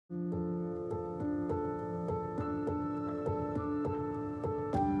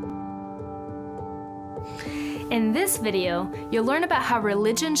In this video, you'll learn about how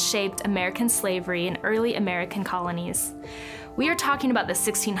religion shaped American slavery in early American colonies. We are talking about the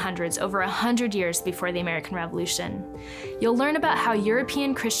 1600s, over 100 years before the American Revolution. You'll learn about how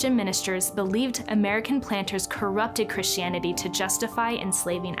European Christian ministers believed American planters corrupted Christianity to justify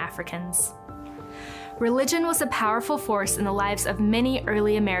enslaving Africans. Religion was a powerful force in the lives of many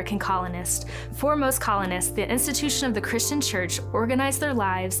early American colonists. For most colonists, the institution of the Christian church organized their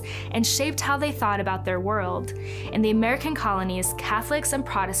lives and shaped how they thought about their world. In the American colonies, Catholics and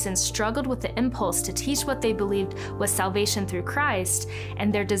Protestants struggled with the impulse to teach what they believed was salvation through Christ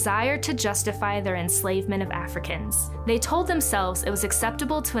and their desire to justify their enslavement of Africans. They told themselves it was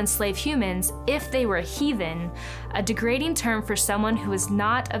acceptable to enslave humans if they were heathen, a degrading term for someone who was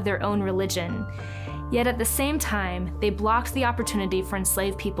not of their own religion. Yet at the same time, they blocked the opportunity for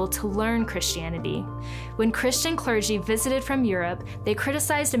enslaved people to learn Christianity. When Christian clergy visited from Europe, they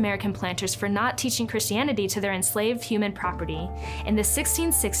criticized American planters for not teaching Christianity to their enslaved human property. In the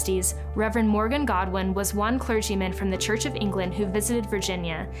 1660s, Reverend Morgan Godwin was one clergyman from the Church of England who visited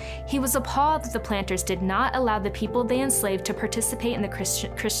Virginia. He was appalled that the planters did not allow the people they enslaved to participate in the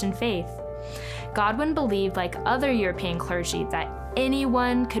Christian faith. Godwin believed, like other European clergy, that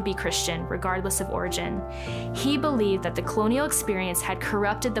anyone could be Christian, regardless of origin. He believed that the colonial experience had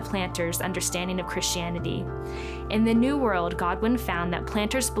corrupted the planters' understanding of Christianity. In the New World, Godwin found that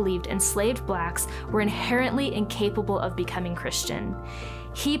planters believed enslaved blacks were inherently incapable of becoming Christian.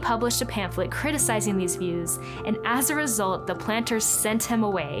 He published a pamphlet criticizing these views, and as a result, the planters sent him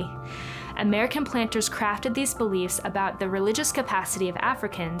away. American planters crafted these beliefs about the religious capacity of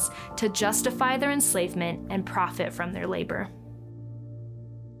Africans to justify their enslavement and profit from their labor.